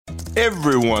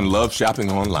Everyone loves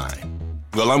shopping online.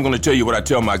 Well, I'm going to tell you what I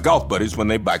tell my golf buddies when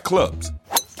they buy clubs.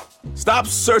 Stop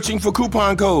searching for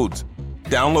coupon codes.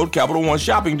 Download Capital One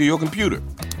Shopping to your computer.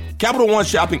 Capital One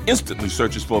Shopping instantly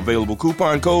searches for available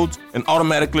coupon codes and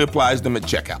automatically applies them at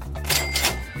checkout.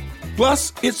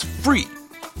 Plus, it's free,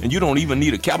 and you don't even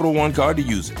need a Capital One card to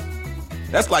use it.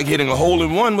 That's like hitting a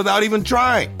hole-in-one without even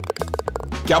trying.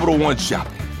 Capital One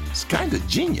Shopping. It's kind of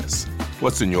genius.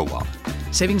 What's in your wallet?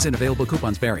 Savings and available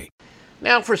coupons vary.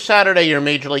 Now for Saturday, your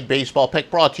Major League Baseball pick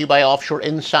brought to you by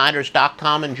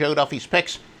OffshoreInsiders.com and Joe Duffy's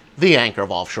Picks, the anchor of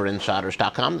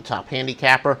OffshoreInsiders.com, the top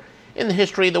handicapper in the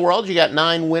history of the world. You got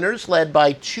 9 winners led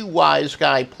by 2 Wise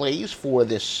Guy plays for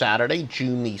this Saturday,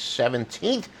 June the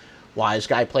 17th. Wise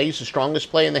Guy plays the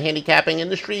strongest play in the handicapping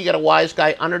industry. You got a Wise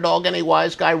Guy underdog and a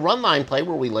Wise Guy run line play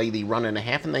where we lay the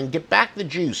 1.5 and then get back the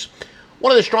juice.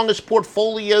 One of the strongest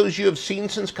portfolios you have seen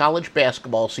since college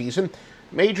basketball season.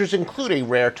 Majors include a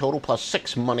rare total plus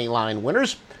 6 money line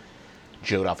winners.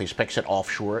 Joe Duffy's Picks at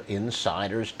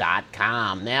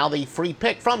OffshoreInsiders.com. Now the free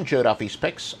pick from Joe Duffy's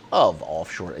Picks of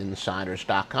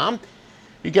OffshoreInsiders.com.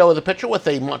 You go with a pitcher with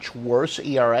a much worse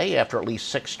ERA after at least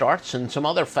 6 starts and some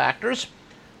other factors.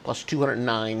 Plus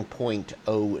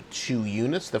 209.02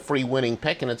 units. The free winning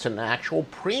pick, and it's an actual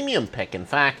premium pick. In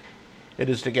fact, it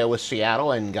is to go with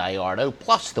Seattle and Gallardo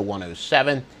plus the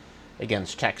 107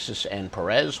 against Texas and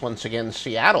Perez. Once again,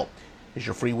 Seattle is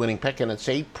your free winning pick, and it's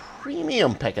a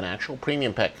premium pick, an actual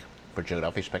premium pick for Joe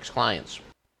Duffy's Picks clients.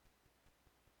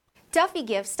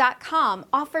 DuffyGifts.com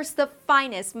offers the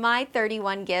finest My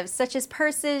 31 gifts, such as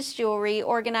purses, jewelry,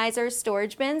 organizers,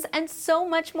 storage bins, and so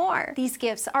much more. These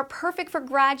gifts are perfect for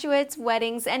graduates,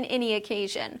 weddings, and any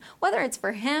occasion, whether it's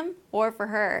for him or for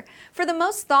her. For the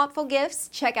most thoughtful gifts,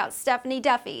 check out Stephanie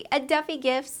Duffy at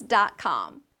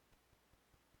DuffyGifts.com.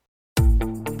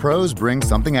 Pros bring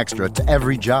something extra to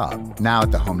every job. Now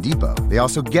at the Home Depot, they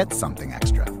also get something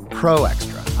extra. Pro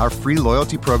Extra, our free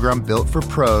loyalty program built for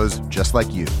pros just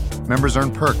like you. Members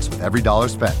earn perks with every dollar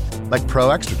spent, like Pro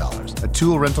Extra Dollars, a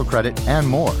tool rental credit, and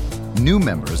more. New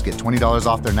members get $20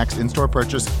 off their next in-store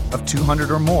purchase of $200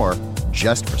 or more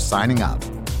just for signing up.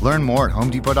 Learn more at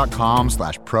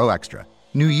HomeDepot.com/Pro Extra.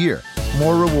 New year,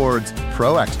 more rewards,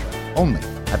 Pro Extra, only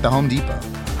at the Home Depot.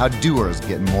 How doers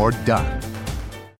get more done.